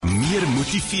weer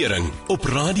Motivering op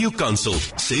Radio Kansel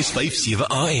 657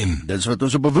 AM. Dit is wat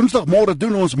ons op 'n Woensdagmôre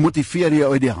doen, ons motiveer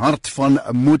jou uit die hart van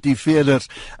motiveerders.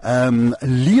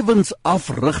 Lewens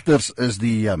afrigters is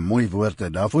die mooi woorde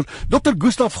daarvoor. Dr.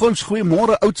 Gustav,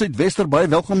 goeiemôre, Oud-Suidwester, baie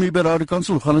welkom hier by Radio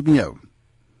Kansel. Hoe gaan dit met jou?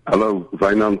 Hallo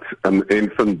Wynand,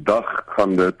 en vandag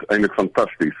gaan dit eintlik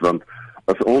fantasties, want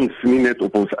as ons nie net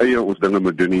op ons eie ons dinge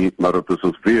moet doen nie, maar dat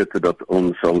ons weet dat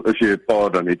ons al is jy 'n pa,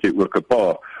 dan het jy ook 'n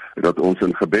pa, dat ons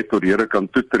in gebed tot die Here kan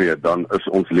toetree, dan is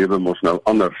ons lewe mos nou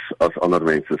anders as ander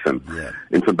mense sin. Yeah.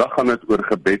 En vandag gaan dit oor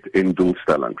gebed en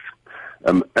doelstellings.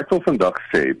 Ek wil vandag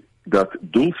sê dat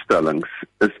doelstellings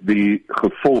is die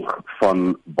gevolg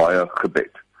van baie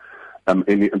gebed. En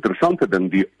die interessante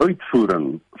ding, die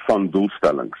uitvoering van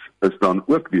doelstellings is dan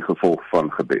ook die gevolg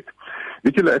van gebed.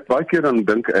 Weet julle, baie keer dan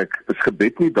dink ek, is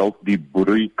gebed nie dalk die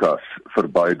broeikas vir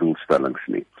baie doelstellings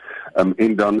nie.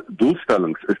 En dan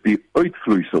doelstellings is die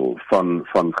uitvloeisel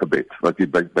van gebed, wat jy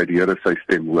by die Here sy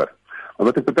stem hoor. Maar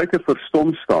wat ek baie keer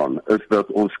verstom staan, is dat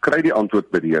ons kry die antwoord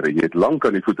by die Here. Jy het lank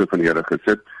aan die voete van die Here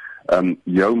gesit,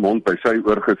 jou mond by sy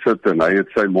oor gesit, en hy het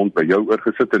sy mond by jou oor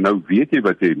gesit, en nou weet jy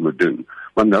wat jy moet doen,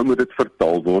 maar nou moet dit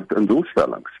vertaal word in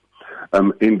doelstellings.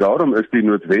 En daarom is die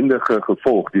noodwendige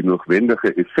gevolg, die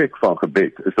noodwendige effek van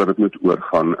gebed, is dat dit moet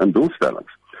oorgaan in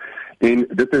doelstellings. En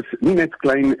dit is nie net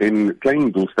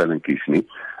klein doelstellingkies nie.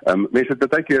 Mense,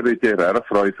 baie keer het jy regtig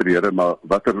vra vir die Here, maar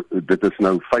dit is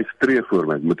nou 5 tree voor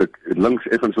my, moet ek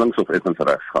effens links of effens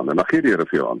regs gaan, en dan gee die Here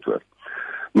vir jou antwoord.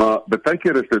 Maar baie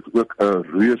keer is dit ook 'n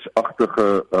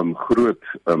reusagtige groot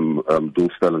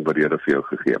doelstelling wat die Here vir jou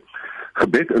gegee.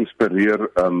 Gebed inspireer,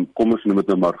 kom ons noem dit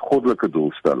nou maar goddelike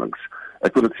doelstellings.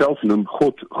 Ek wil dit selfs noem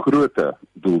grootte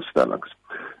doelstellings.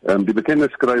 Die bekende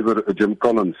skrywer Jim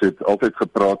Collins het altyd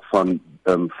gepraat van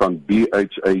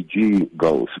BHAG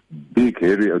goals, big,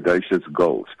 hairy, audacious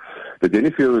goals. Dat jy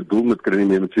nie vir jou 'n doel moet kry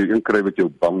nie, jy moet vir jou een kry wat jou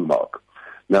bang maak.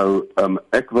 Nou,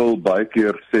 ek wil baie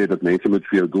keer sê dat mense moet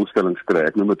vir jou doelstellings kry.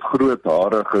 Ek noem dit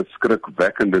grootharige,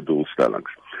 skrikwekkende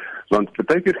doelstellings. Want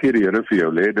baie keer gee die Here vir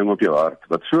jou, lê ding op jou hart,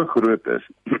 wat so groot is,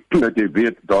 dat jy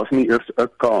weet, daar's nie eers 'n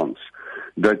kans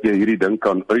dat jy hierdie ding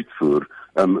kan uitvoer,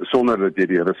 sonder dat jy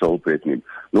die Here se hulp het nie.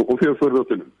 Nou, om vir jou voorbeeld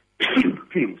te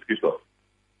noem,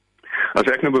 as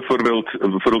ek nou byvoorbeeld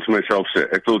vir myself sê,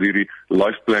 ek wil hierdie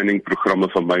life planning programme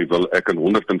van my wil ek in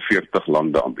 140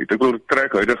 lande aanbied. Ek wil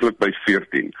trek huidiglik by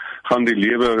 14. Gaan die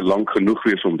lewe lank genoeg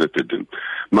wees om dit te doen.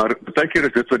 Maar baie keer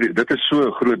is dit is so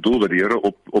 'n groot doel wat die Here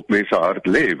op mense hart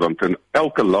lê, want in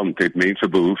elke land het mense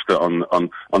behoefte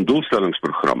aan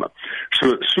doelstellingsprogramme.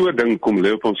 So 'n ding kom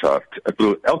lê op ons hart. Ek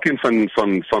bedoel, elkeen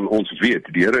van ons weet,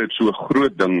 die Here het so 'n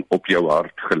groot ding op jou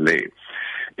hart gelê.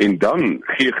 En dan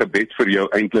gee gebed vir jou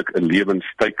eintlik 'n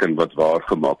lewensteken wat waar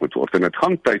gemaak moet word. En dit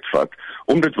gaan tyd vat,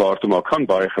 om dit waar te maak, gaan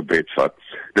baie gebed vat.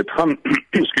 Dit gaan,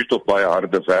 skielik toch baie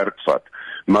harde werk vat.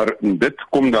 Maar dit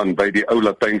kom dan by die ou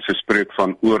Latynse spreuk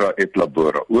van ora et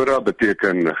labora. Ora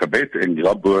beteken gebed en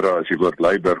labora, as die woord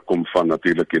labor, kom van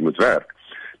natuurlik jy moet werk.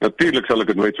 Natuurlik sal ek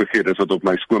dit nooit vergeet, dis wat op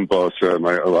my skoonpa se,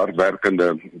 my ou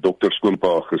hardwerkende dokter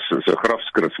skoonpa se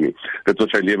grafskrif nie. Dit was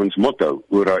sy lewensmotto,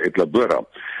 ora et labora.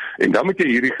 En dan moet jy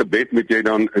hierdie gebed, moet jy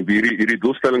dan, hierdie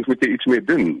doelstellings moet jy iets mee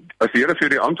doen. As die Here vir jou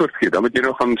die antwoord gee, dan moet jy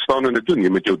nou gaan staan en dit doen. Jy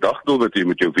moet jou dagdoelwitte, jy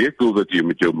moet jou weekdoelwitte, jy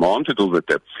moet jou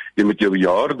maanddoelwitte, jy moet jou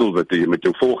jaardoelwitte, jy moet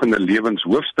jou volgende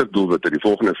lewenshoofstukdoelwitte, die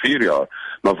volgende 4 jaar.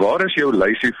 Maar waar is jou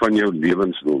lysie van jou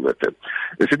lewensdoelwitte?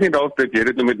 Is dit nie dalk dat jy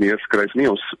dit nou met neerskryf nie?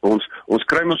 Ons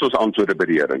kry mos ons antwoorde by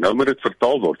die Here. Nou moet dit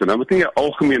vertaal word. En nou moet nie 'n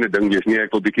algemene ding wees nie,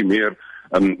 ek wil bietjie meer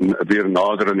weer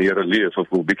nader aan die Here leef, of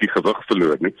wil bietjie gewig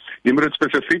verloor nie. Jy moet dit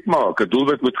spesifiek maak. 'n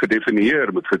Doelwit moet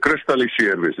gedefinieer, moet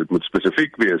gekristalliseer wees, dit moet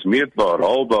spesifiek wees, meetbaar,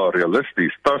 haalbaar,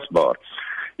 realisties, tasbaar.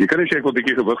 Jy kan nie sê ek wil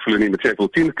bietjie gewig verloor nie, met sê ek wil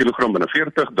 10 kg binne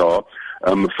 40 dae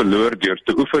verloor deur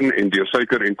te oefen en deur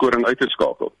suiker en koring uit te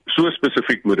skakel. So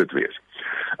spesifiek moet dit wees.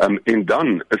 En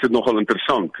dan is dit nogal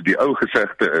interessant, die ou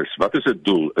gesegde is, wat is 'n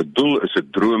doel? 'n Doel is 'n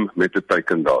droom met 'n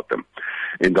teikendatum.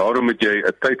 En daarom moet jy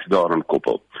 'n tyd daaraan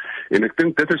koppel. En ek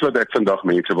dink dit is wat ek vandag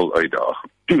mense wil uitdaag.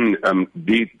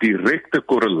 Die direkte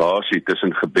korrelasie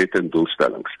tussen gebed en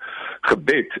doelstellings.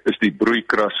 Gebed is die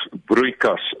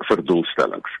broeikas vir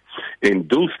doelstellings. En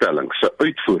doelstellings se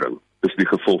uitvoering is die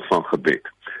gevolg van gebed.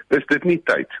 Is dit nie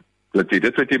tyd dat jy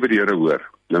dit wat jy by die Here hoor,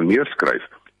 nou neerskryf,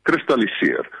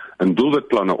 kristalliseer, in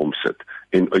doelwitplanne omsit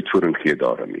en uitvoering gee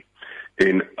daarin nie.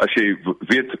 En as jy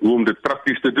weet hoe om dit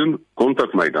prakties te doen,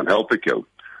 kontak my, dan help ek jou.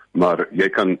 Maar jy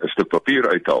kan 'n stuk papier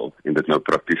uithaal en dit nou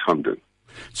prakties gaan doen.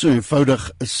 So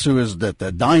eenvoudig soos dit.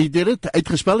 Daai het dit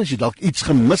uitgespel, as jy dalk iets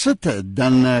gemis het,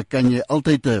 dan kan jy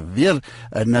altyd weer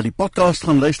na die podcast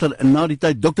gaan luister en na die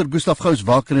tyd. Dr. Gustav Gous,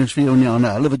 waar kan ons vir jou in die hande,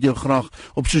 hulle wat jou graag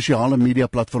op sosiale media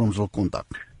platforms wil kontak?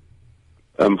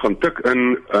 Gaan tik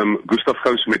in Gustav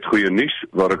Gous met goeie nuus,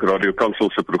 waar ek Radio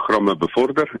Kansel se programme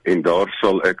bevorder, en daar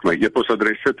sal ek my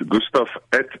e-posadres sit,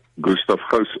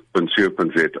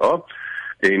 gustav@gustavgous.co.za,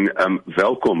 en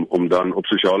welkom om dan op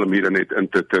sosiale media net in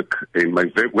te tik, en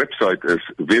my website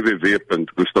is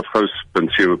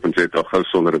www.gustavgous.co.za, Gous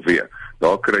sonder 'n W.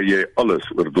 Daar kry jy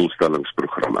alles oor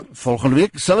doelstellingsprogramme. Volgende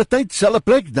week, selfde tyd, selfde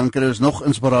plek, dan kry ons nog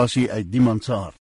inspirasie uit die man se hart.